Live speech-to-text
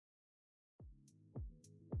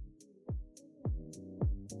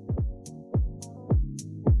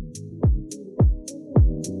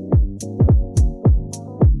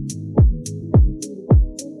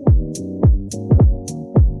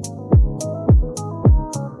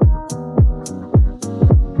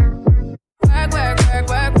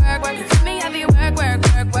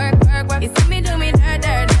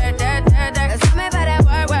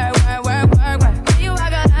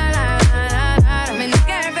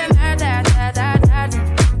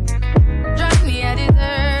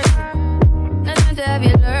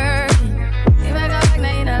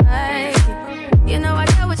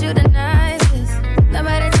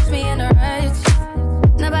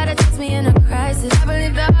promises. I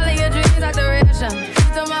believed all of your dreams are duration.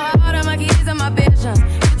 You took my heart, all my keys, and my vision.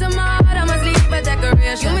 You took my heart, I must leave a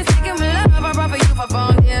decoration. You mistaken my love, I brought for you for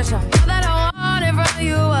foundation. All that I wanted from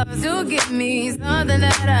you was to give me something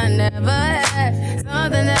that I never had,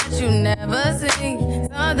 something that you never seen,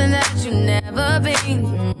 something that you never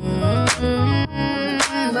been.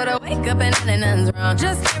 But I wake up and nothing's wrong.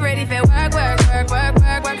 Just get ready for work, work, work, work,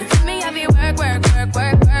 work, work. You see me have you work, work, work,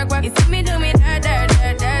 work, work, work. You see me do me dirt, dirt,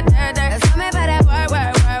 dirt, dirt, dirt, dirt. Tell me about that work,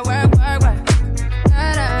 work, work, work, work, work.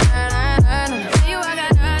 Da da da da da da. When you walk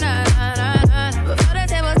out, da da da da da. Before the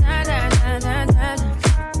table turn, turn, turn, turn,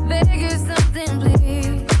 turn. Beg you something,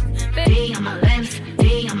 please. D on my lips,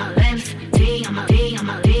 D on my lips, D on my D on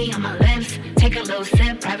my D on my lips. Take a little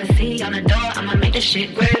sip, privacy on the door. I'ma make this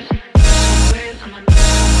shit grip.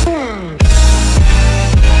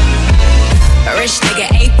 A rich nigga,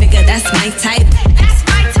 8-figure, that's my type. That's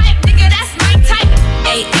my type, nigga, that's my type.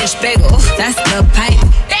 8-inch bagel, that's the pipe.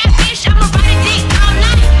 That bitch, I'ma ride a dick all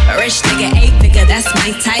night. A rich nigga, 8-figure, that's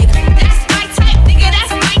my type. That's my type, nigga,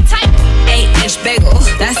 that's my type. 8-inch bagel,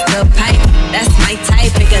 that's the pipe. That's my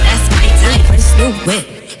type, nigga, that's my type. Fresh new whip,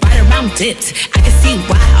 right around dipped. I can see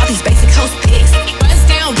why all these basic hoes pics. Bust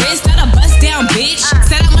down wrist, not a bust down bitch.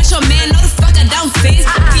 Said how much your man know the fuck I don't fit.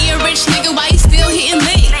 He a rich nigga, why you still hitting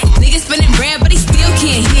licks? Nigga spinning bread, but he still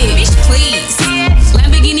can't hit. Bitch, please.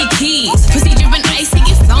 Lamborghini keys, pussy dripping ice, he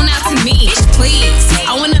get flown out to me. Bitch, please.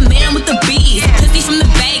 I want a man with the bees. Pussy from the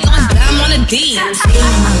bag, on dumb on a D. D on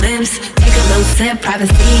my lips, take a little sip,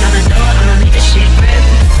 privacy on the door. I'ma make this shit grip.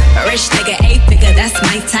 A rich nigga, 8-figure, that's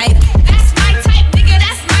my type. That's my type, nigga,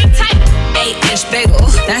 that's my type. 8-inch bagel,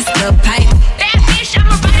 that's the pipe. That bitch,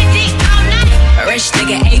 I'ma ride a dick all night. A rich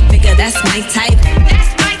nigga, 8-figure, that's my type.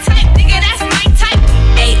 That's my type, nigga, that's my type.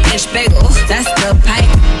 8-inch bagel, that's the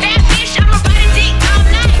pipe. That bitch, I'ma ride a dick all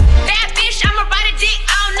night. That bitch, I'ma ride a dick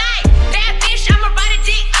all night. That bitch, I'ma ride a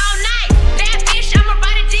dick all night. That bitch, I'ma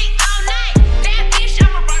ride a dick all night. That bitch,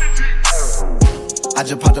 I'ma ride a dick. I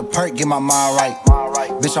just popped a perk, get my mind right.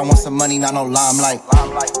 Bitch, I want some money, not no limelight.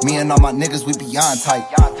 Me and all my niggas, we beyond tight.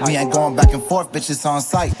 We ain't going back and forth, bitch, it's on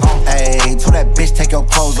sight. Ayy, told that bitch, take your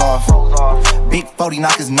clothes off. Big 40,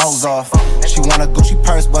 knock his nose off. She want a Gucci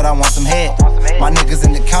purse, but I want some head. My niggas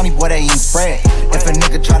in the county, boy, they eating spread. If a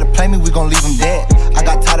nigga try to play me, we gon' leave him dead. I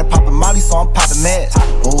got tired of popping Molly, so I'm popping meds.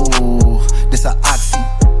 Ooh, this a oxy.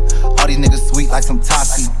 All these niggas sweet like some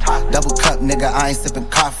Toffee. Double cup, nigga, I ain't sippin'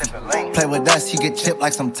 coffee. Play with us, he get chipped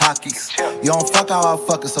like some Takis. You don't fuck how I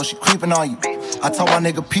fuck her, so she creepin' on you. I told my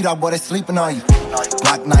nigga Peter, boy, they sleepin' on you.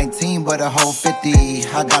 Glock 19, but a whole 50.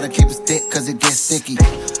 I gotta keep it stick, cause it gets sticky.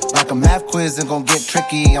 Like a math quiz, and gon' get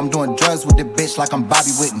tricky. I'm doing drugs with the bitch like I'm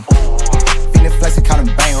Bobby Whitney. Feelin' flexin',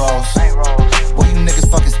 countin' bang rolls. Boy, you niggas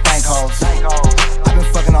fucking spank hoes. I been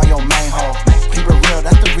fucking on your main hoe. Keep it real,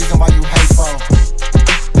 that's the reason why you hateful.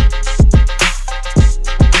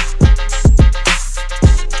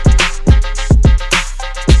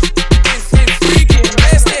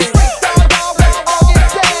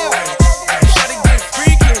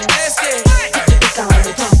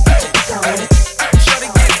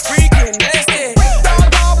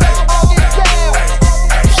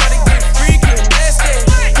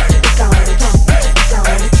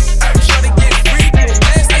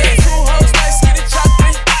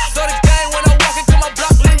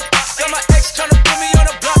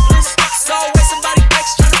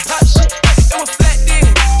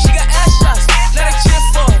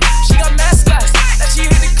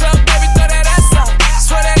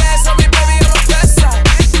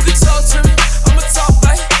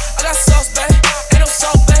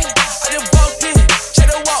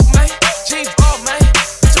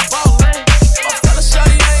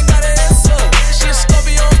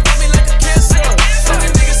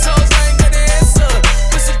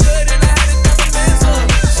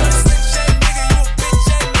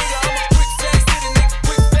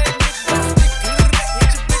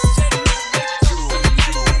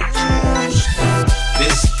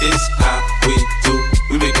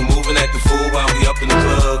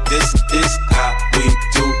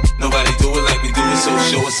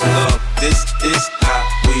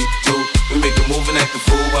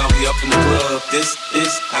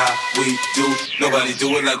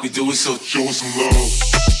 Like we do it, so show us some love.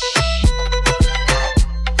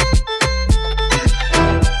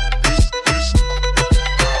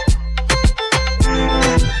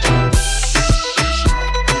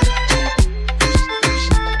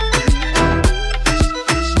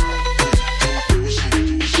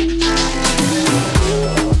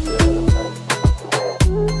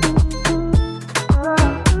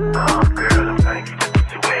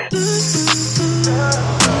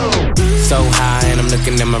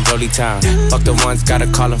 times. Fuck the ones, gotta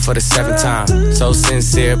call him for the 7th time. So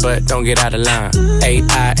sincere, but don't get out of line.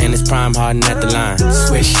 AI and it's prime harden at the line.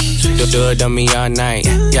 Swish, do it on me all night.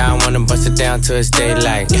 Yeah, I wanna bust it down till it's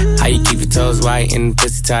daylight. How you keep your toes white and the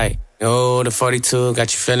pussy tight? Oh, the 42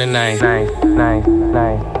 got you feeling nice. Nice.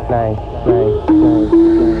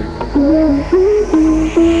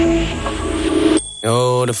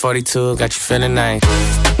 Oh, the 42 got you feeling nice.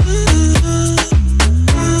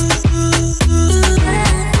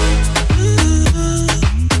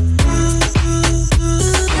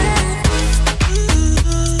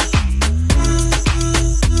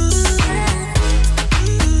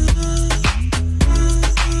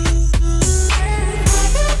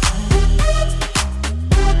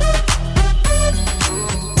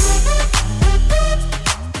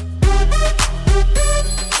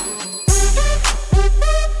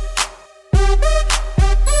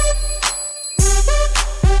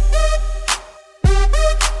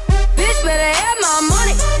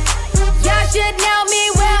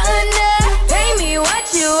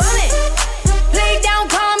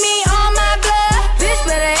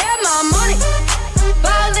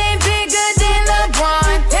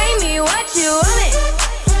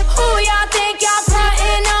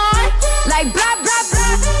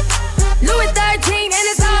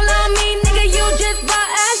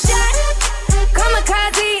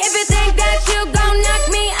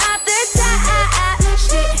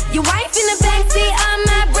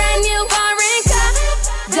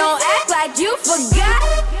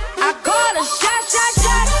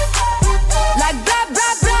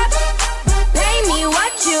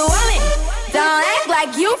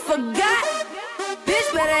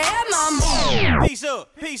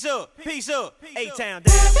 Peace up, A-Town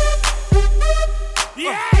down.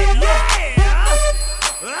 Yeah. Okay.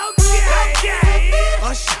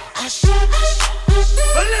 Usher. Let's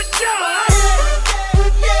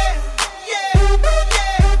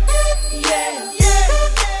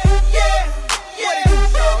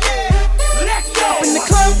go. Let's go. Up in the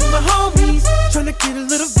club with my homies, tryna get a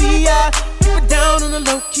little VI. Keep it down on the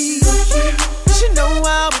low key. You should know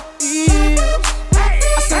how it feels.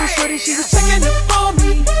 I saw the shorty, she was checking up on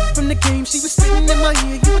me. From the game, she was spitting in my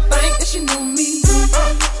ear. You would think that she knew me.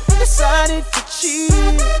 Decided to cheat.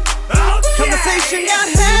 Conversation got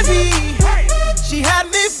heavy. She had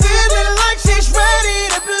me feeling like she's ready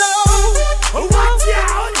to blow. Watch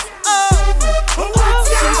out!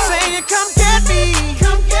 She's saying, "Come get me."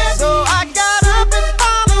 So I got up and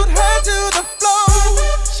followed her to the floor.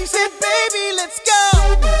 She said, "Baby, let's go."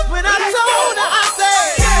 When I told her, I said,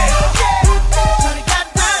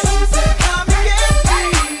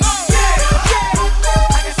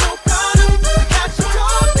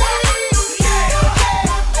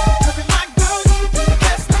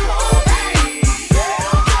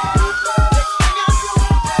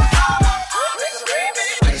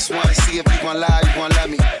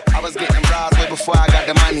 before I got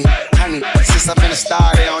the money, honey. Since I've been a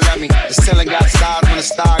star, they don't love me. The ceiling got stars when the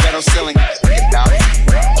star got no ceiling. Stick it out,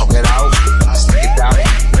 poke it out, stick it out,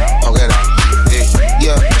 poke it out.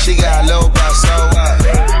 Yeah, she got a little butt, so what?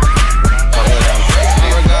 Poke it out.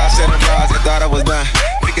 In regards to the bars, I thought I was done.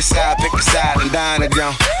 Pick a side, and dine a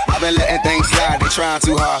jump. I've been letting things slide, they trying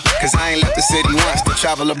too hard. Cause I ain't left the city once to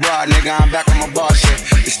travel abroad, nigga. I'm back on my bar shit.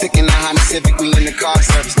 They sticking the Honda Civic, we in the car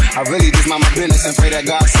service. I really just mind my business and pray that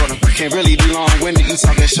God sort them. Can't really be long-winded, you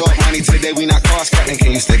talking short money today, we not cost cutting.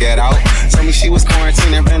 Can you stick it out? Told me she was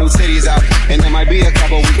quarantining, brand new titties out. And there might be a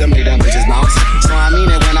couple weeks that made them bitches bounce. So I mean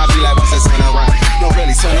it when I be like, what's this turn around? No,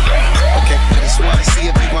 really turn around. Okay, I just wanna see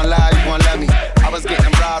if you gon' lie, you gon' love me. I was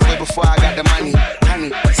getting bras way before I got the money.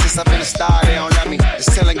 Honey, since I've been a star, they don't love me. The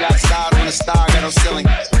ceiling got stars when the star got no ceiling.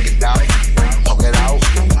 Stick it out, poke it out,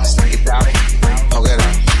 stick it out, poke it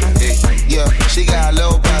out. Yeah, she got a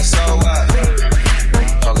little butt, so what?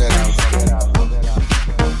 Poke it out, poke it out, poke it out.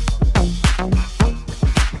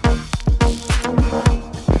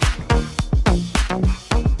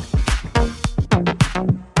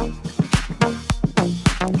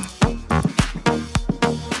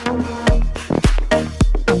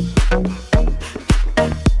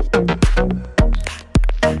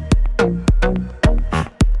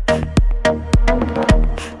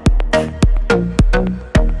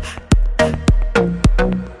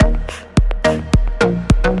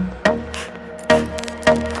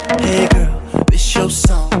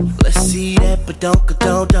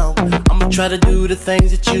 Try to do the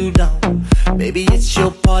things that you don't. Baby, it's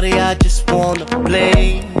your party, I just wanna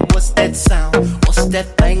play. What's that sound? What's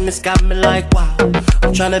that thing that's got me like wow?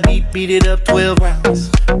 I'm tryna beat it up 12 rounds.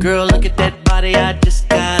 Girl, look at that body, I just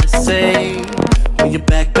gotta say. When you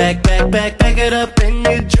back it up and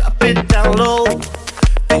you drop it down low.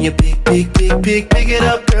 When you pick it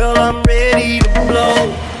up, girl, I'm ready to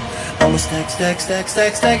blow. I'ma stack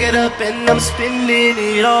it up, and I'm spending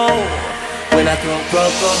it all. When I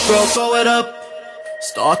throw it up,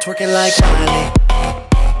 start twerking like Miley.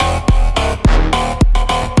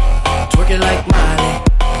 Twerking like Miley.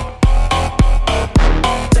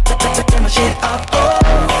 Turn my shit up, oh.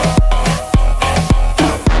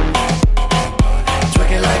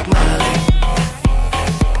 Twerking like Miley.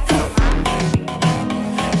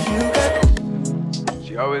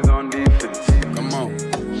 She always on defense. Come on,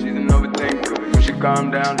 she's an overthinker. When she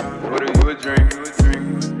calm down, order you a drink. She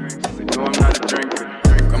said, no, I'm not a drinker.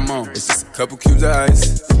 Come on, it's just a couple cubes of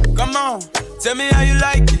ice. Come on, tell me how you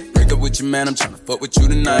like it. Break up with your man, I'm tryna fuck with you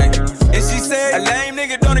tonight. And she said, a lame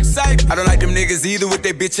nigga don't excite me. I don't like them niggas either with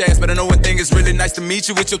their bitch ass, but I know one thing, it's really nice to meet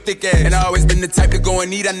you with your thick ass. And I always been the type to go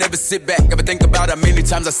and eat, I never sit back. Ever think about how many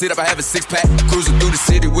times I sit up, I have a six-pack. Cruising through the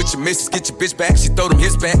city with your missus, get your bitch back. She throw them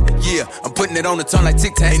hits back, yeah. I'm putting it on the tongue like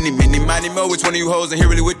tic-tac. Any, mini, miny, mo, which one of you hoes in here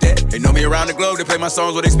really with that? They know me around the globe, they play my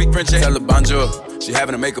songs where they speak French. Tell her bonjour, she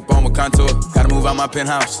having a makeup on with contour. Gotta move out my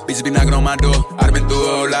penthouse, bitches be knocking on my door. I done been through a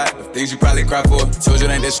whole lot of things you probably cry for. Told you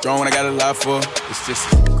it ain't that strong when I got a lot for. It's just,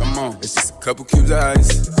 come on, it's just a couple cubes of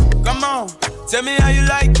ice. Come on, tell me how you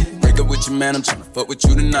like it. Break up with your man, I'm tryna fuck with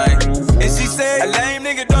you tonight. And she said, a lame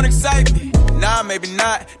nigga don't excite me. Nah, maybe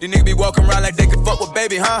not. These niggas be walking around like they can fuck with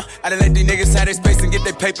baby, huh? I done let these niggas have their space and get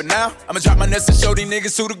their paper now. I'ma drop my nuts and show these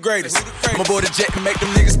niggas who the greatest. I'ma board a jet and make them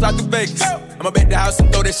niggas fly through Vegas. I'ma bet the house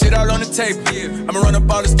and throw that shit all on the table. I'ma run up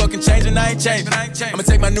all this fucking change and I ain't changing. I'ma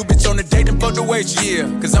take my new bitch on the date and fuck the waitress. Yeah,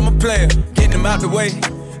 cause I'm a player, getting them out the way.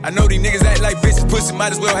 I know these niggas act like bitches, pussy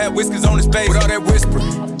might as well have whiskers on his face. With all that whispering,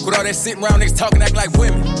 with all that sitting around niggas talking, act like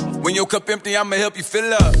women. When your cup empty, I'ma help you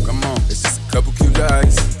fill up. Come on, it's just a couple cubes of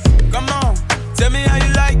ice. Come on, tell me how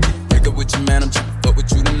you like it. Break up with your man, I'm tryna fuck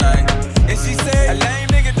with you tonight. And she said, a lame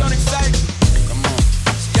nigga don't excite me. Come on,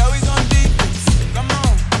 she always on defense. Come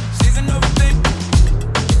on, she's an overthinker.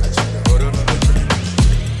 I tryna hold her on the drink.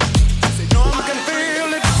 She said, no, I can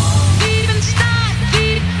feel it. Deep inside,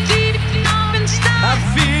 deep inside. I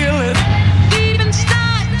feel it. Deep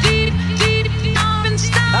inside, deep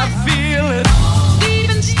inside. I feel it. Deep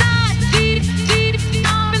inside, deep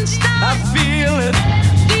inside. I feel it.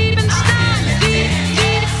 Deep inside, deep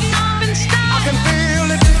inside. I can feel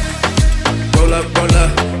it. Roll up, hold up,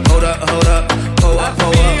 pull up, pull up.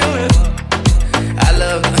 I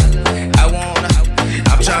love her, I want her,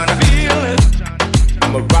 I'm tryna Feel it.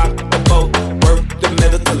 I'ma rock the boat, work the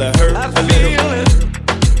middle till it hurt I a little. feel it.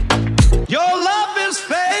 Your love is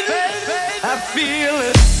fading. I feel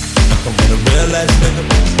it. I'm with a real ass nigga.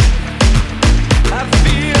 I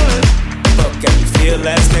feel it. Fuck, can you feel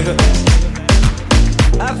ass nigga?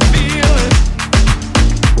 I feel it.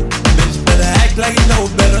 Bitch better act like you know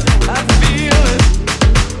better. I feel it.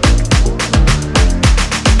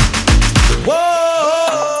 Whoa.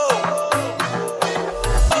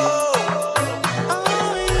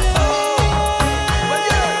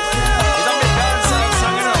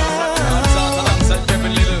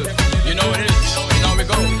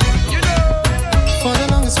 For the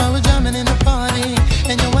longest while we're jamming in the party,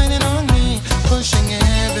 and you're whining on me, pushing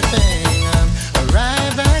everything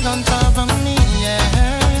right back on top of me,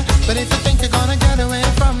 yeah. But if you think you're gonna get away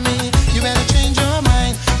from me, you better change your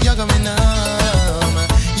mind. You're going home.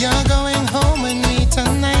 You're going home with me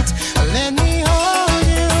tonight. Let me hold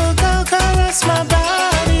you, go caress my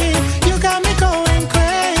body. You got me going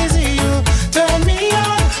crazy. You turn me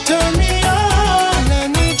on, turn me on. Let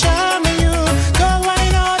me charm you, go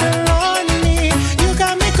wine all around me. You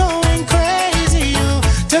got me going crazy. You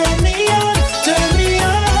turn me on, turn me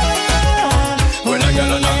on. When a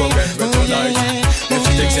girl and I go get me tonight. If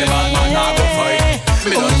she thinks a man, I go fight.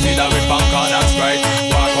 Me don't see that with bank on that sprite.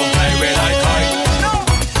 Walk on play when I kite.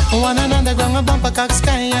 One another ground a bumper cock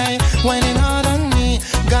sky high, whining hard on me,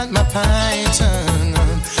 got my python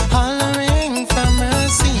hollering for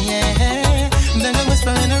mercy, yeah. Then I whisper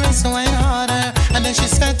in her ear, so wine harder, and then she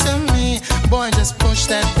said to me, boy, just push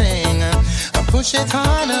that thing, push it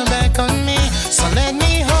harder back on me. So let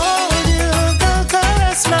me hold you, go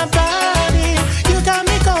caress my body. You got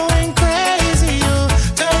me going crazy. You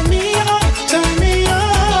turn me on, turn me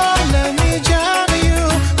on. Let me jam you,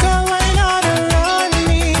 go wine all around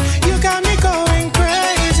me. You got me going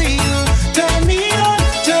crazy. You turn me on,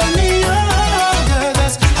 turn me on. Girl,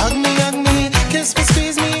 just hug me, kiss me,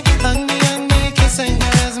 squeeze me. Hug me, kiss and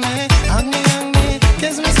caress me. Hug me,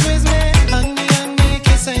 kiss me, squeeze me. Hug me,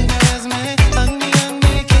 kiss and caress me. Hug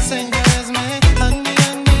me, kiss and caress me. Hug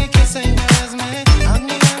me, kiss and caress me. Hug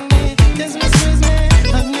me,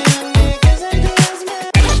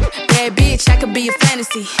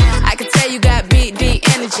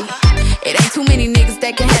 ain't too many niggas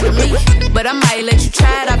that can handle me, but I might let you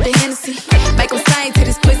try it off the Hennessy. Make them sing to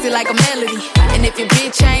this pussy like a melody. And if your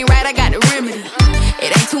bitch ain't right, I got the remedy.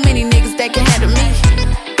 It ain't too many niggas that can handle me.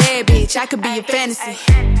 Bad bitch, I could be your fantasy.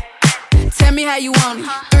 Tell me how you want it.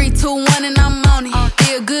 3, 2, 1 and I'm on it.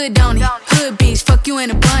 Feel good, don't it? Hood bitch, fuck you in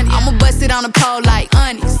a bunny. I'ma bust it on the pole like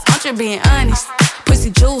honest. I'm just being honest. Pussy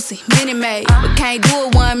juicy, mini made, but can't do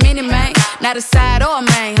it 1 minute, man. Not a side or a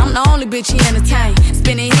main. I'm the only bitch he entertain.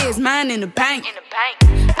 Spending his mind in the bank.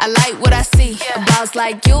 I like what I see. A boss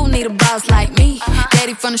like you need a boss like me.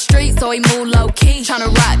 Daddy from the street, so he move low key. Tryna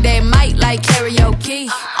rock that mic like karaoke.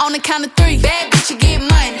 On the count of 3, bad bitch, you get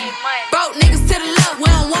money. Broke niggas to the left, we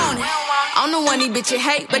don't want it. I'm the one these bitches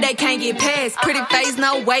hate, but they can't get past. Pretty face,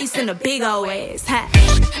 no waist, and a big old ass. Ha.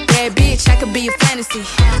 Bad bitch, I could be a fantasy.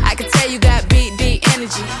 I can tell you got big, deep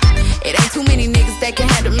energy. It ain't too many niggas that can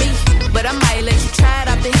handle me, but I might let you try it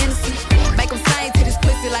off the Hennessy. Make them sing to this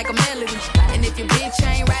pussy like a melody. And if your bitch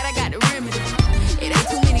ain't right, I got the remedy. It ain't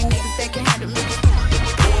too many niggas that can handle me.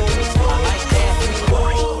 I like that.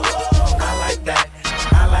 Whoa, I like that.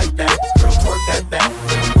 I like that. Girl, twerk that back.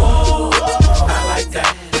 Whoa, I like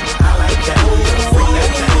that. I like that. Freak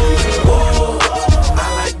that back. Whoa, I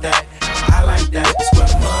like that. I like that. It's where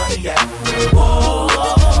the money at. Whoa,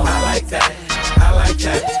 I like that. I like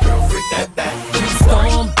that. Girl, freak that back.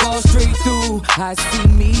 Storm ball straight through. I see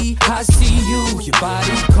me, I see you. Your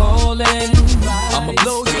body calling. I'ma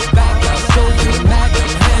blow your back, I'll show you the Mac.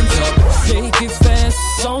 Hands up, shake it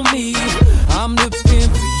fast on me. I'm the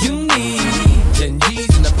pimp you need. 10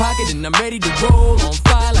 G's in the pocket and I'm ready to roll. On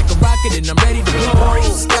fire like a rocket and I'm ready to blow.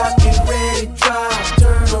 Don't stop, get ready, drive.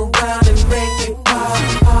 Turn around and make it pop.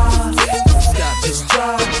 Stop, just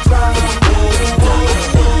drive.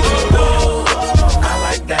 I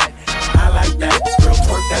like that. I like that. Girl,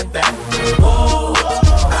 twerk that back. Whoa,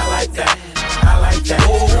 I like that. I like that.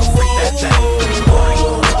 Girl, freak that back.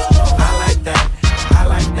 Whoa, I like that. I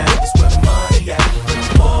like that. It's where the money at.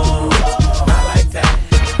 Whoa, I like that.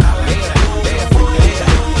 I like that. Freak that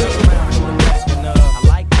back. I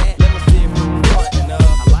like that. Let me see it from the front.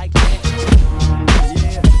 I like that.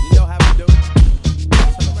 Yeah, you know how we do.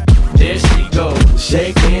 There she goes,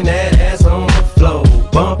 shaking that ass on the floor,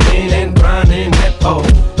 bumping and grinding that pole.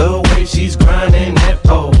 The way she's grinding that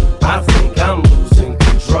pole, I think I'm losing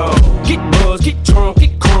control. Get buzzed, get drunk,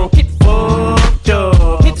 get crunk, get fucked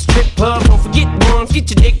up. Hit the strip club, don't forget ones, get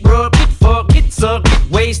your dick rubbed, get fucked, get sucked, get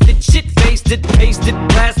wasted, shit faced it, pasted,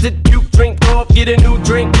 blasted, puke, drink off, get a new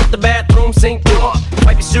drink, hit the bathroom sink off.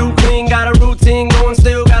 Wipe your shoe clean, got a routine going,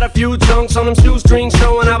 still got a few chunks on them shoestrings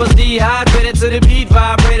showing I was dehydrated to the beat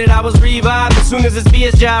vibrated. I was revived as soon as this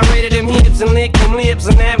BS gyrated them hips and licked them lips,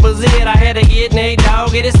 and that was it. I had to get Nate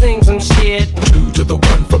Dogg, get his sing some shit. 2 to the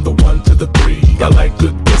 1, from the 1 to the 3. I like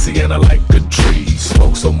good pussy and I like good trees.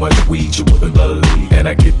 Smoke so much weed you wouldn't believe, and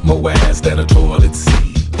I get more ass than a toilet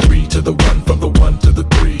seat. 3 to the 1, from the 1 to the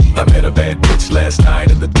 3. I met a bad bitch last night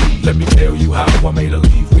in the D. Let me tell you how I made her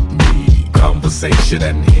leave with me. Conversation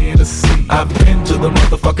and Hennessy. I've been to the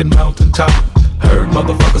motherfucking mountaintop. Heard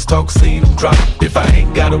motherfuckers talk, seen them drop. If I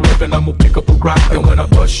ain't got a weapon, I'ma pick up a rock. And when I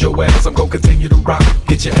bust your ass, I'm gon' continue to rock.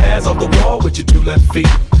 Get your ass off the wall with your 2 left feet.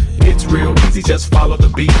 It's real easy, just follow the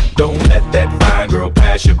beat. Don't let that fine girl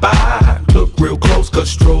pass you by. Look real close, cause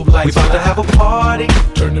strobe lights. We about to have a party.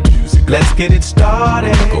 Turn the music, let's get it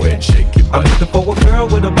started. Go ahead and shake it. I'm looking for a girl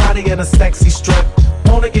with a body and a sexy strut.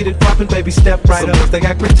 Wanna get it poppin', baby, step right up. Some girls, they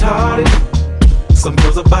act retarded. Some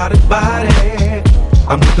girls are body.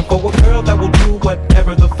 I'm looking for a girl that will do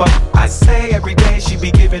whatever the fuck I say. Every day she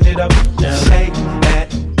be giving it up. Shake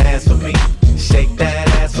that ass for me. Shake that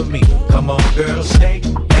ass for me. Come on, girl, shake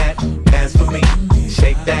that ass for me.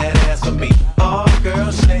 Shake that ass for me. Oh,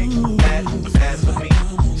 girl, shake that ass for me.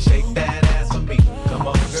 Shake that ass for me. Come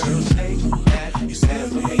on, girl, shake that ass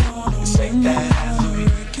for me. Shake that ass for me.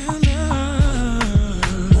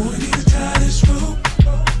 Boy, need to tie this rope.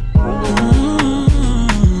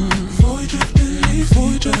 Before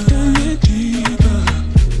we drift any deeper,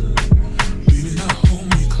 baby, now hold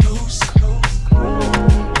me close.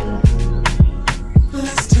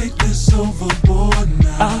 Let's take this overboard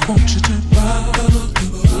now. I want you to rock the boat.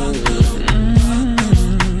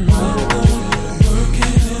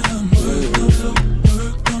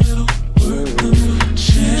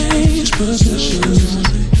 Change positions.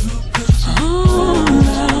 Oh,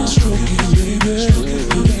 now stroke it, baby. Stroke it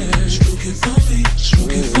for me.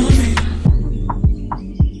 Stroke it for me.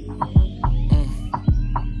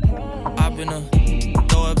 I've been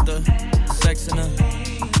throw up the sex in her.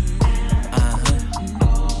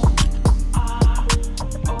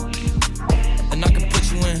 And I can put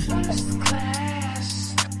you in.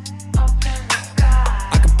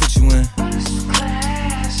 I can put you in.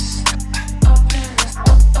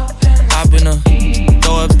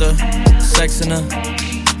 her.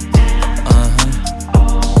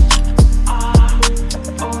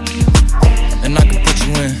 And I can put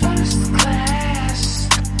you in.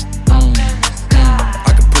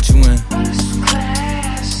 I can put you in.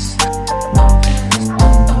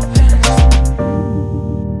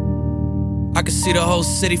 I can see the whole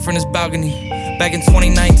city from this balcony. Back in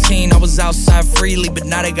 2019, I was outside freely, but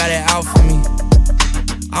now they got it out for me.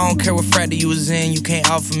 I don't care what frat you was in, you can't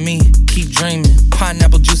out for me. Keep dreaming.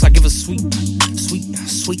 Pineapple juice, I give a sweet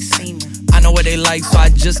semen. I know what they like, so I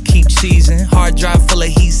just keep cheesing. Hard drive full of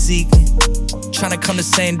heat seeking. Tryna come the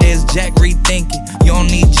same day as Jack, rethinking. You don't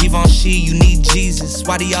need Givenchy, you need Jesus.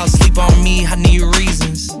 Why do y'all sleep on me? I need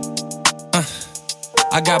reasons.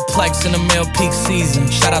 I got Plex in the mail peak season.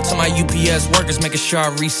 Shout out to my UPS workers, making sure I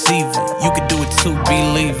receive it. You could do it too,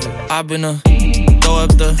 believe it. I've been throw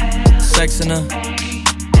up the sex in her.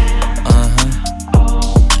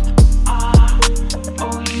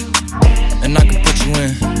 And I can put you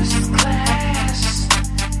in.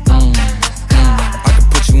 I can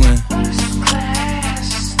put you in.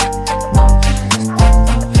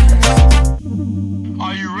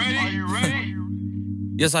 Are you ready?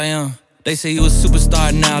 Yes, I am. They say you a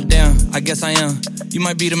superstar now, damn, I guess I am. You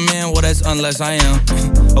might be the man, well that's unless I am.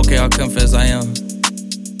 Okay, I'll confess I am.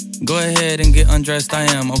 Go ahead and get undressed, I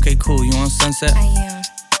am. Okay, cool, you on Sunset? I am.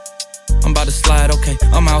 I'm about to slide, okay,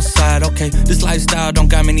 I'm outside, okay. This lifestyle don't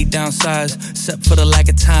got many downsides. Except for the lack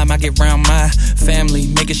of time I get round my family,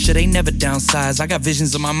 making sure they never downsize. I got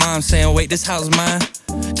visions of my mom saying, wait, this house mine?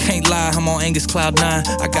 Can't lie, I'm on Angus Cloud 9.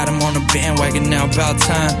 I got him on the bandwagon now, about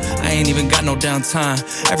time. I ain't even got no downtime.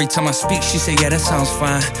 Every time I speak, she say, yeah, that sounds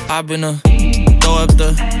fine. I've been throw up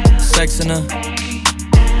the sex in her.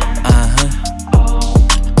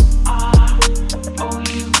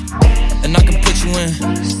 And I can put you in.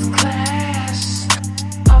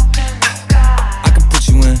 I can put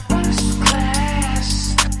you in.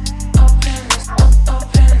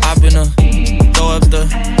 I've been throw up the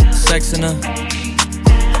sex in her.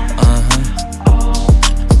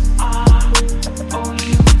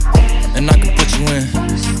 And I can put you in.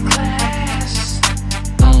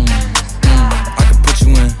 I can put you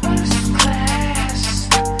in.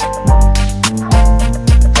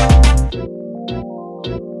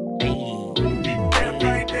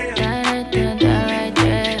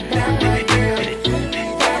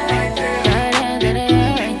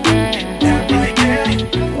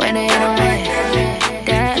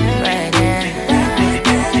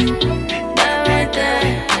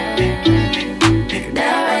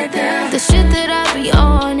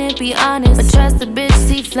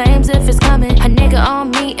 Flames if it's coming. A nigga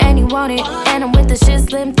on me and he want it. And I'm with the shit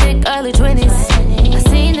slim, thick, early 20s. I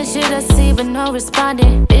seen the shit I see, but no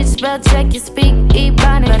responding. Bitch, spell check, you speak,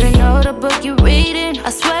 ebonics. Better know the book you reading.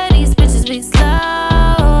 I swear these bitches be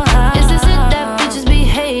slow. Is this it that bitches be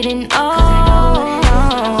hating? Oh,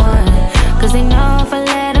 cause they know if I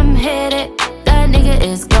let them hit it, that nigga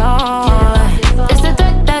is gone. It's the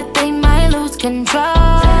threat that they might lose control.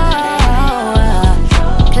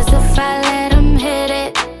 Cause if I let them hit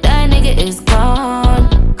it, is gone.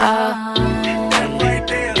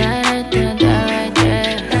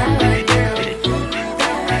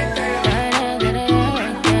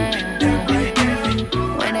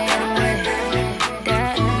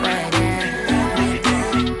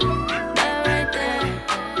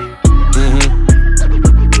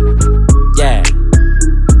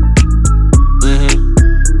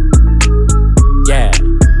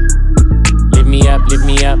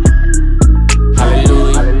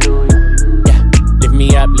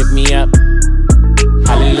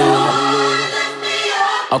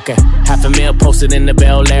 Okay, $500,000 posted in the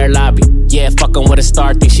Bel Air lobby. Yeah, fucking with a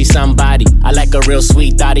star, think she somebody. I like a real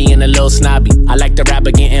sweet thotty and a little snobby. I like the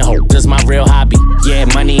rapper getting hope, that's my real hobby. Yeah,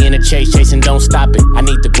 money in the chase, chasing, don't stop it. I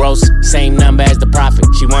need the gross, same number as the profit.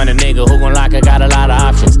 She want a nigga who gon' lock her, got a lot of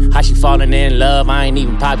options. How she falling in love, I ain't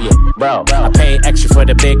even pop yet. Bro, I paid extra for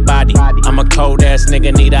the big body. I'm a cold ass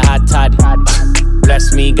nigga, need a hot toddy.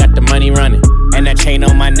 Bless me, got the money running. And that chain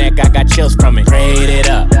on my neck, I got chills from it. Prayed it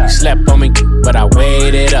up, slept on me, but I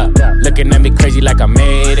waited up. Looking at me crazy like I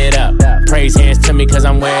made it up. Praise hands to me cause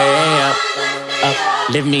I'm way up.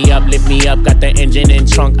 Lift me up, got the engine in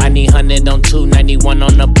trunk. I need 100 on 291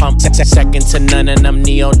 on the pump. Second to none and I'm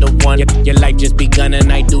Neo the one. Your life just begun and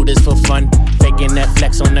I do this for fun. Faking that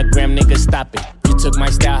flex on the gram, nigga, stop it. You took my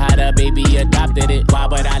style, how the baby adopted it. Why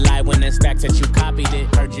would I lie when it's facts that you copied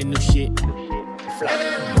it? Heard your new shit.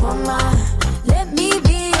 Woman, let me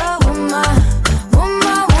be your woman.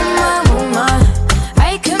 Woman, woman, woman.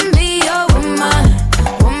 I can be your woman.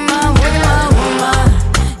 Woman, woman, woman.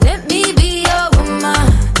 Let me be your woman.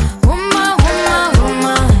 Woman, woman,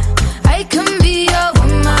 woman. I can be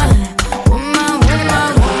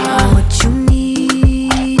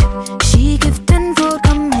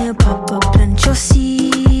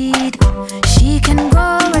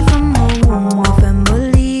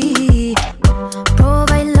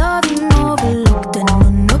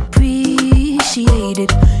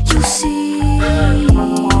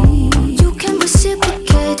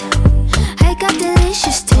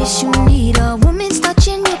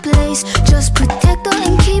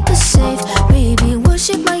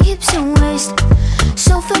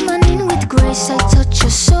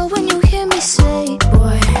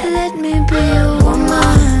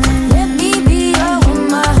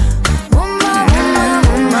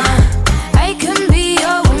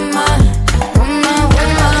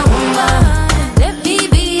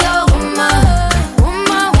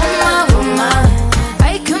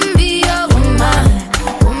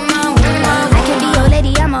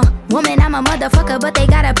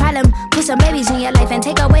some babies in your life and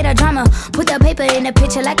take away the drama. Put the paper in the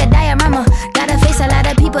picture like a diorama. Gotta face a lot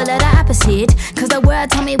of people that are opposite, cause the world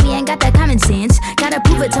told me we ain't got that common sense. Gotta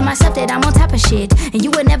prove it to myself that I'm on top of shit. And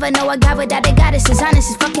you would never know a guy without a goddess is honest,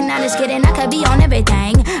 is fucking honest. Kidding, I could be on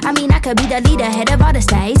everything. I mean, I could be the leader, head of all the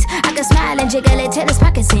states. I could smile and jiggle it till his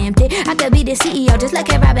pockets empty. I could be the CEO just like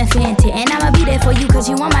a Robin Fenty. And I'ma be there for you cause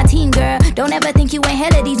you on my team, girl. Don't ever think you ain't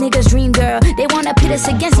hell of these niggas' dream, girl. They wanna pit us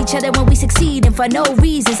against each other when we succeed, and for no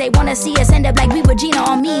reasons. They wanna see us end up like we Regina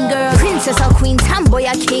or Mean Girl. Princess or queen, tomboy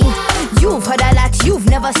or king. You've heard a lot you've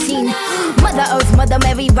never seen. Mother Earth, Mother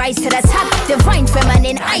Mary, rise to the top. Divine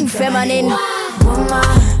feminine, I'm feminine. Woman,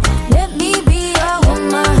 let me be a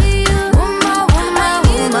woman. Woman, woman,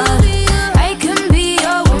 woman. I can be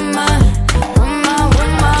a woman. Woman,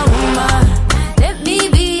 woman, woman. Let me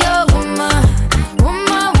be a woman.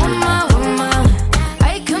 Woman, woman, woman.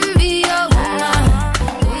 I can be a woman.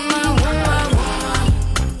 Woman, woman, woman.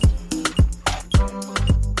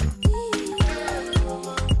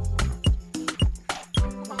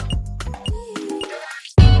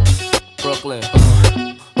 Brooklyn.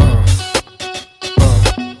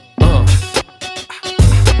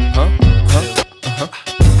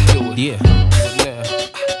 Yeah.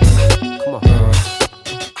 Come on.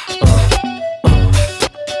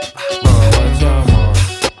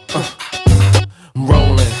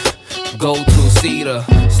 Rolling, go to cedar,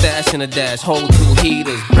 stash in a dash, hold 2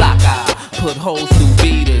 heaters, block eye, put holes through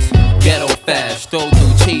beaters, ghetto fast, throw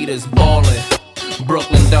through cheaters, ballin'.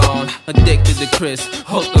 Brooklyn Dawn, addicted to Chris,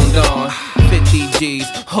 hooked on Dawn. 50 G's,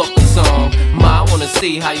 hooked the song. Ma, I wanna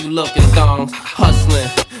see how you look in thongs. Hustling,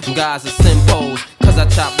 guys are simpos, cause I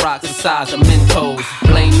chop rocks the size of Mentos.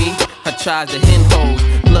 Blame me, I tried to hen hoes.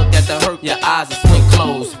 Look at the hurt, your eyes are swing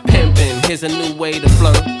closed. Pimpin', here's a new way to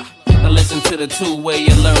flirt. Now listen to the 2-way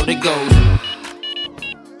alert, it goes.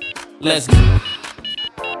 Let's go.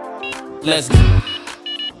 Let's go.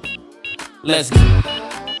 Let's go.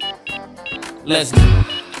 Let's go.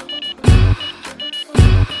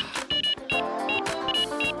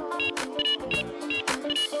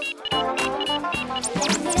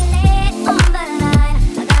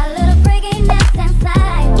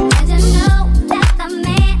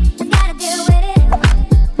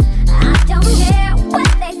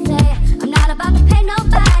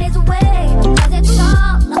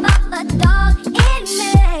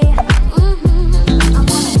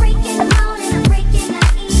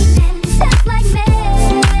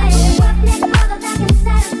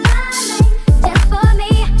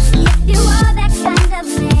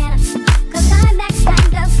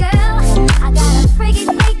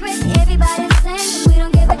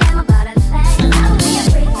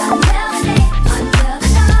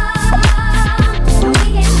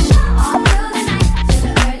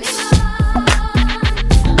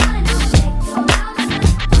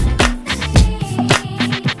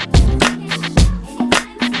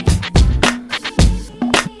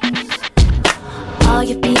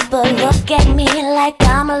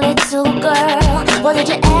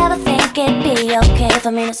 For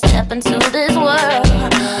me to step into this world,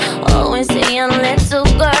 always saying, little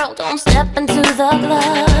girl, don't step into the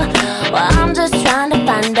club. Well, I'm just trying to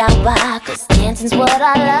find out why, cause dancing's what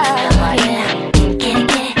I love. Yeah. Get it,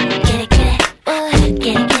 get it, get it, get it,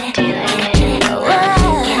 get it, get it, get it,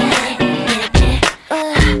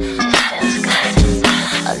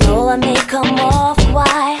 I know I may come off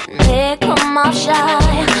quiet, may come off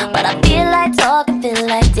shy, but I feel like talking, feel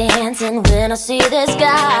like dancing when I see this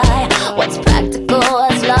guy. What's practical,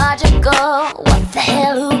 what's logical, what the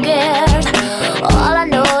hell, who cares? All I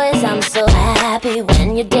know is I'm so happy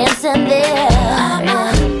when you're dancing there. I'm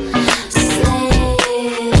a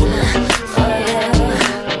slave for you.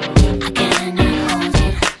 I cannot hold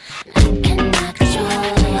it, I cannot control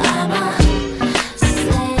it. I'm a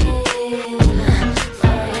slave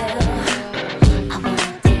for you. I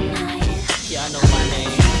won't deny it. Yeah, I know my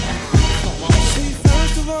name. See,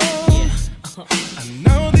 first of all, I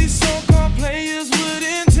know these so-called players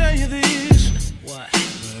wouldn't tell you this. What?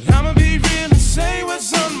 But I'ma be real and say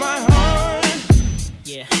what's on my heart.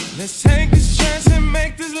 Yeah. Let's take this chance and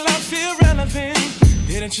make this love feel relevant.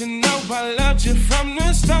 Didn't you know I loved you from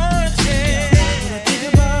the start? Yeah. When I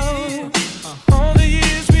think about all the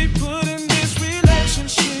years we put in this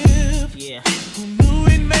relationship. Yeah. Who knew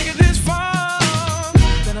we'd make it this far?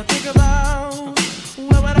 Then I think about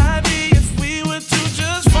where would I be if we were to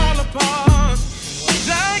just fall apart?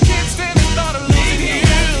 I can't stand the thought of leaving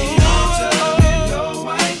you.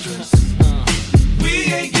 We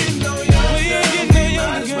ain't getting no younger. We ain't getting no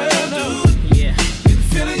younger, girl. Yeah.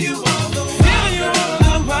 Feeling you all the while.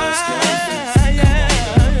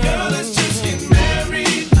 Girl, let's just get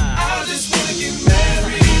married.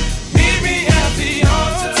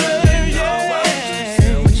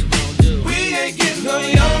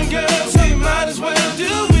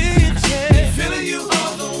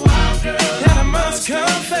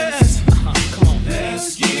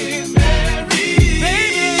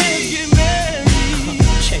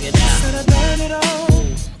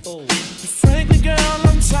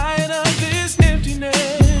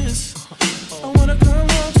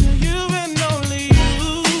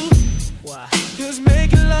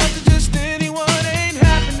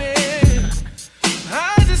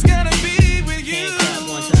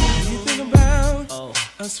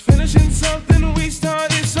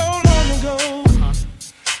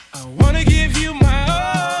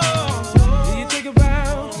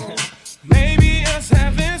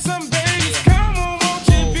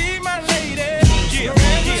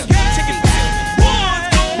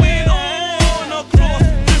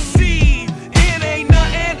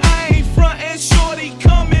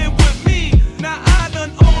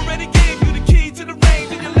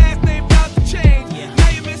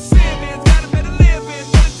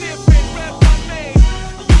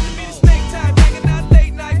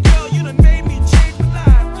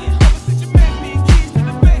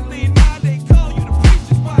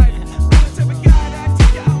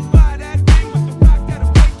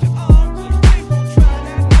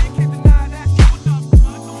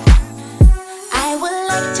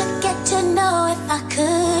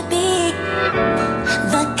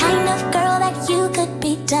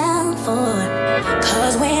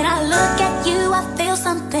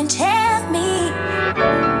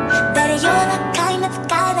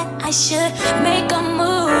 I should make a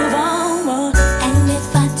move on. And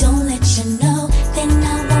if I don't let you know, then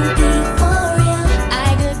I won't be for real.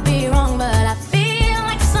 I could be wrong, but I feel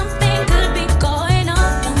like something could be going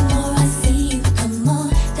on. The more I see you, the more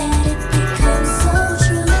that it becomes so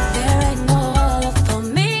true. There ain't no other for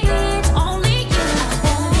me, it's only you. I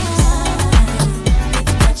wanna be done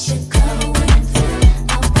with what you're going through.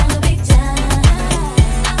 I wanna be done.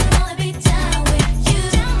 I wanna be done with you.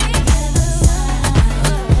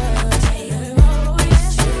 Take the road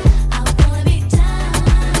is true. I wanna be done.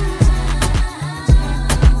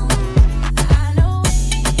 I know.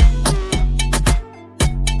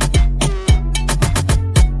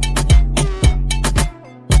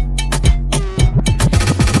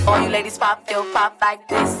 All you ladies pop, you'll pop like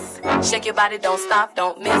this. Shake your body, don't stop,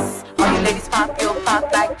 don't miss. All you ladies pop, you'll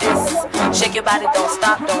pop like this. Shake your body, don't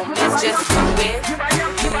stop, don't miss. Just do it,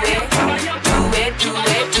 do it, do it, do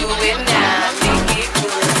it, do it now. Make it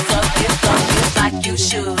good, suck it like you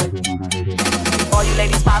should. All you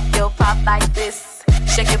ladies pop, you'll pop like this.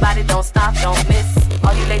 Shake your body, don't stop, don't miss.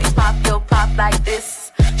 All you ladies pop, you'll pop like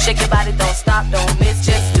this. Shake your body, don't stop, don't miss.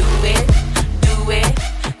 Just do it, do it,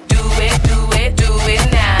 do it, do it, do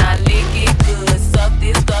it now. Lick it good, suck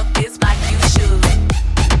this like you should.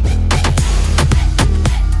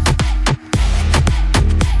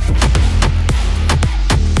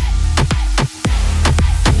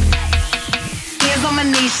 Hands on my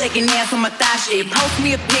knees, shaking ass on my thigh shit. Post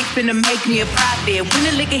me a pic, finna make me a profit. When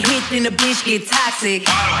the liquor hit, then the bitch get toxic.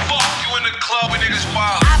 Why the fuck you in the club with niggas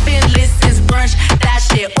wild? I've been lit since brunch, that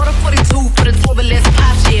shit. Order 42 for the turbulence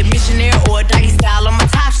pop shit. Missionary or doggy style on my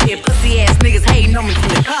top shit. Pussy ass niggas hating on me from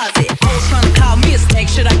the closet. Hoes tryna call me a snake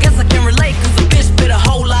shit. I guess I can relate, cause a bitch spit a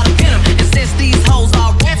whole lot of venom. And since these hoes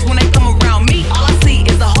all rats, when they come around me, all I see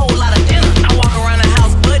is a whole lot of dinner. I walk around the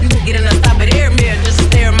house button, get in a stop at air mirror, just to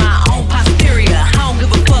stare at my own posterior. I don't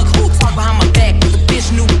give a fuck who talk behind my back. The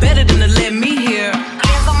bitch knew better than to let me hear.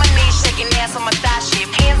 Hands on my knees, shaking ass on my thigh shit.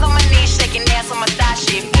 Hands on my knees, shaking ass on my thigh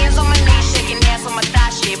shit. Hands on my knees, shaking ass on my thigh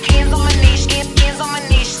shit. Hands on my knees, hands on my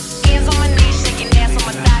knees, hands on my knees, shaking ass on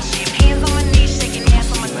my thigh shit. Hands on my knees, shaking ass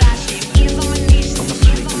on my thigh shit. Hands on my knees,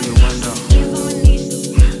 hands on my knees.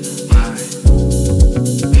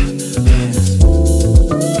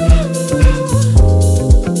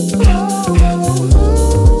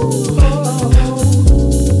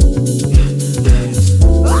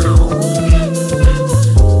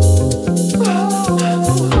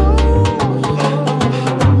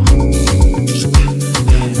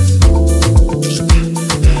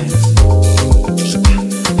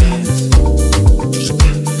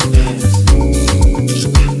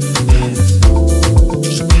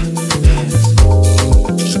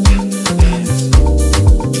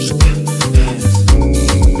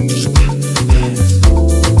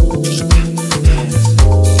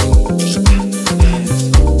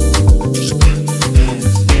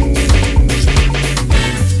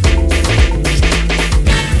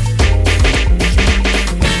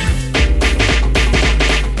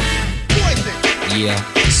 Yeah,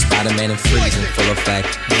 Spider-Man and Freeze in full effect.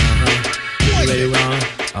 You ready, Ron?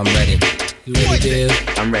 I'm ready. You ready, Dave?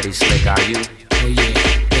 I'm ready, Slick. Are you? Oh yeah,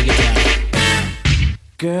 take it down.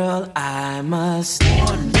 Girl, I must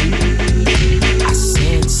warn you. I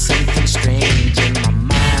sense something strange in my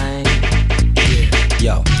mind.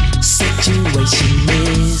 Yo, situation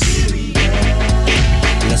is.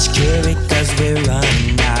 Let's cure it, cause we're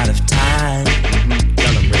running out of time.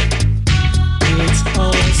 Tell 'em, Rick. It's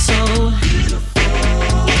all so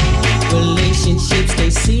relationships they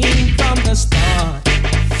seem from the start.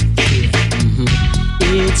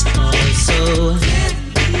 It's all so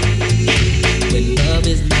when love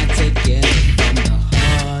is not together from the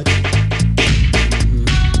heart.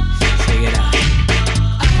 Check it out.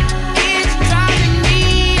 It's driving me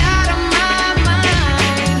out of my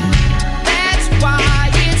mind. That's why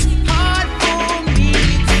it's hard for me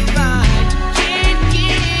to find. Can't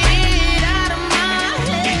get it out of my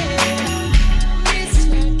head.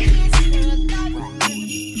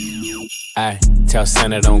 Ay, tell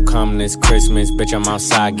Santa don't come this Christmas. Bitch, I'm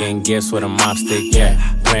outside getting gifts with a mop stick, yeah.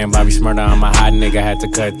 Playing Bobby Smurda on my hot nigga. Had to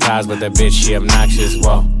cut ties with that bitch, she obnoxious,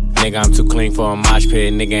 whoa. Nigga, I'm too clean for a mosh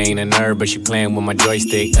pit. Nigga ain't a nerd, but she playing with my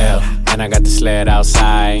joystick, L. And I got the sled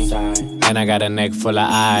outside. And I got a neck full of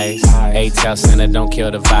eyes. Hey, tell Santa don't kill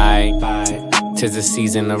the vibe. 'Tis the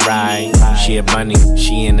season to ride. She a bunny,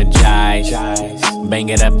 she energized. Bang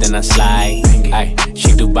it up, then I slide. Ay,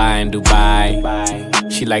 she Dubai and Dubai.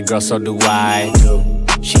 She like, girl, so do I.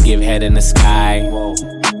 She give head in the sky.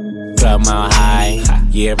 Club Mile High.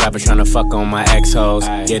 Yeah, rappers tryna fuck on my ex-hoes.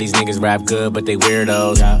 Yeah, these niggas rap good, but they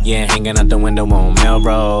weirdos. Yeah, hanging out the window on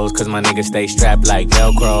Melrose, cause my niggas stay strapped like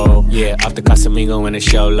Velcro. Yeah, off the Casamigo in the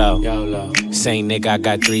show low. Same nigga, I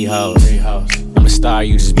got 3 hoes. I'm a star,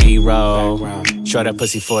 you just B-roll. Show that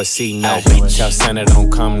pussy for a C-note. Bitch, tell Santa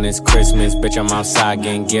don't come this Christmas. Bitch, I'm outside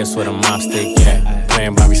getting gifts with a mop stick, yeah.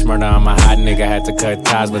 Playing Bobby Smurda, I'm a hot nigga. Had to cut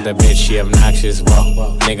ties with that bitch, she obnoxious.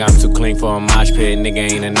 Whoa. Nigga, I'm too clean for a mosh pit.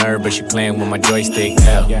 Nigga ain't a nerd, but she playing with my joystick.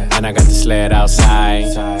 Hell. And I got the sled outside.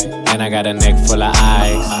 And I got a neck full of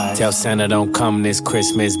eyes. Tell Santa don't come this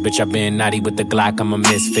Christmas. Bitch, I been naughty with the Glock, I'm a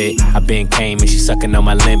misfit. I been came and she sucking on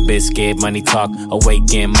my limp biscuit. Money talk,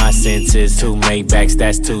 awaken my senses. 2 Maybachs,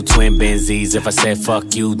 that's 2 twin Benzies. If I said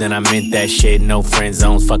fuck you, then I meant that shit. No friend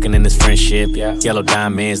zones, fucking in this friendship. Yellow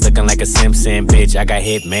diamonds, looking like a Simpson, bitch. I got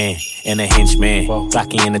hitman and a henchman.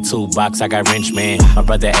 Flocky in the toolbox, I got wrench man. My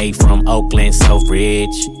brother A from Oakland, so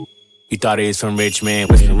rich. You thought he was from Richmond.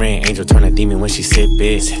 Whispering angel turn a demon when she sit,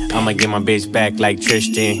 bitch. I'ma get my bitch back like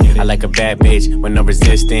Tristan. I like a bad bitch with no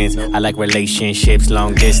resistance. I like relationships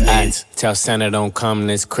long distance. Tell Santa don't come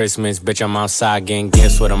this Christmas. Bitch, I'm outside getting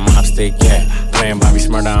gifts with a mop stick, yeah. Playing Bobby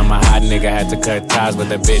Smurda, I'm a hot nigga. Had to cut ties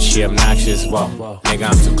with a bitch, she obnoxious. Whoa, nigga,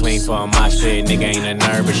 I'm too clean for a mosh pit. Nigga ain't a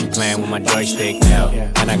nerd, but she playing with my joystick,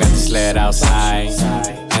 yeah. And I got the sled outside.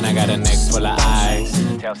 And I got a neck full of eyes.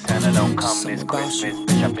 Tell Santa don't come this Christmas.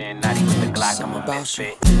 Bitch, I been naughty with the Glock, I'm a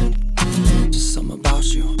misfit. Just something about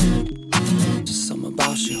you. Just something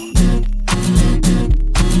about you.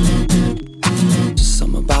 Just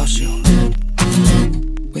something about you.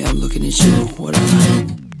 Way I'm looking at you, whatever.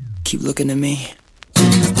 Keep looking at me.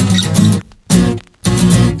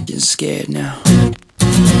 Getting scared now.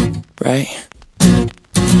 Right?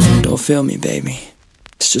 Don't feel me, baby.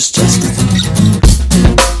 It's just Justin.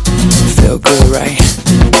 Feel good, right?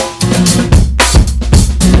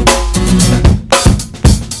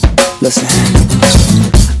 Listen,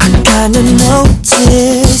 I kinda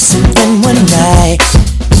noticed something one night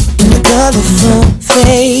in your colorful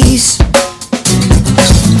face.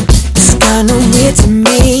 It's kinda weird to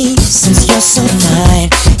me since you're so fine.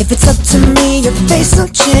 If it's up to me, your face will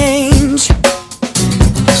change.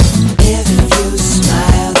 If you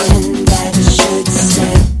smile, then that should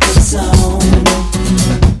set the tone.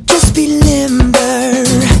 Just be limber,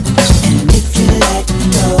 and if you let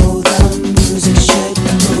go, the music should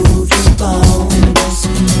move your bones.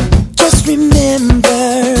 Just remember,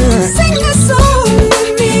 sing a song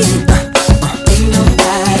with me. Ain't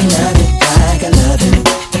nobody love it like I love it.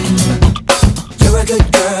 You're a good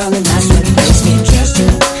girl, and that's what makes me trust you.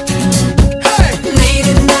 Hey, late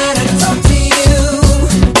at night I talk to you.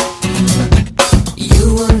 You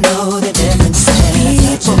will know the difference.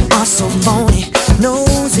 People are so phony,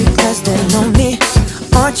 nosy 'cause they're lonely.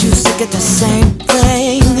 Aren't you sick of the same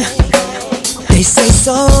thing? They say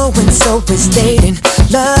so and so is dating,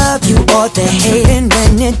 love you or they're hating,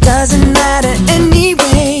 when it doesn't matter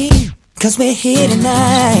anyway, 'cause we're here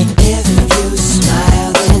tonight. If you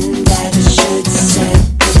smile, then that should set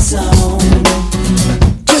the tone.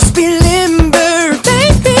 Just be limber,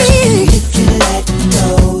 baby. If you let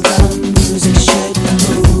go, the music should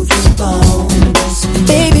move your bones.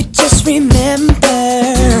 Baby, just remember,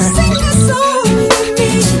 sing a song with me.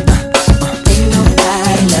 Ain't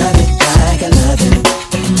nobody love it like I love it.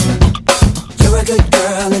 You're a good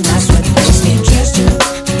girl, and that's what makes me trust you.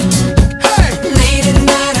 Hey, late at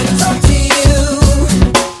night I talk to you.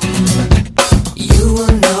 You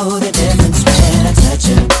will know the difference when I touch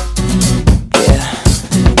you. Yeah,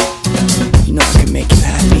 you know I can make you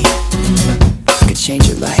happy. I could change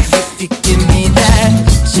your life if you give me that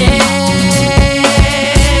chance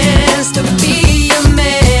to be a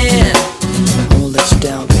man. I won't let you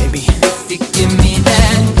down, baby. If you give me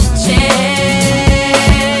that chance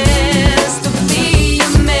to be a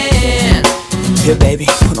man. Here, baby,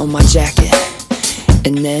 put on my jacket,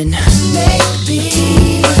 and then maybe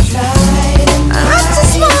fly. I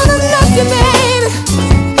just wanna love you, baby.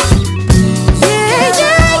 Yeah,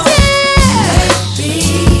 yeah, yeah. Maybe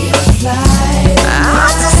fly. I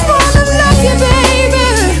just wanna love you, baby.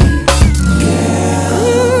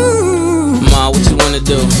 Ma, what you wanna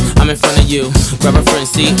do? I'm in front of you. Grab a friend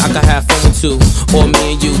seat, I can have fun with two. Or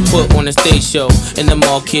me and you put on a stage show. And them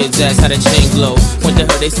all kids ask how the chain glow. Point to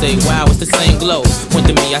her, they say, wow, it's the same glow. Point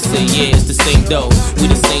to me, I say, yeah, it's the same dough. We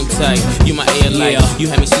the same type, you my air light. You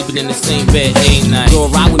had me sleeping in the same bed, ain't night. Go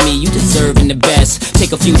ride with me, you deserving the best.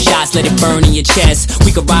 Take a few shots, let it burn in your chest.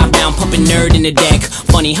 We could ride down, pumping nerd in the deck.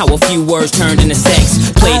 Funny how a few words turned into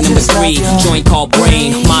sex. Play number 3, joint called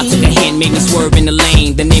Brain. Ma took a hand, made me swerve in the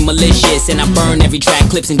lane. The name malicious, and I burn every track.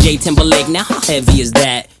 Clips in J Timberlake, now how heavy is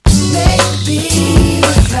that? Maybe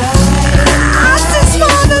fly. I just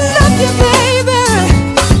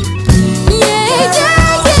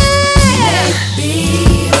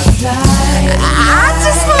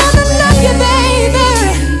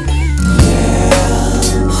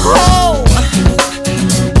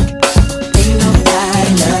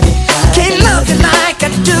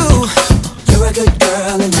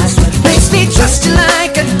me trust you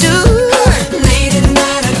like I do. Late at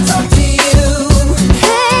night I talk to you.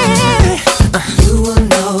 Hey, you will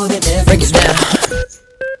know that everything's down.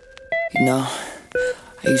 You know,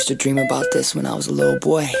 I used to dream about this when I was a little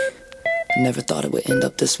boy. I never thought it would end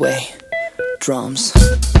up this way. Drums.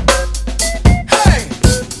 Hey!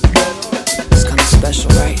 It's kinda special,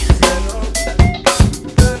 right?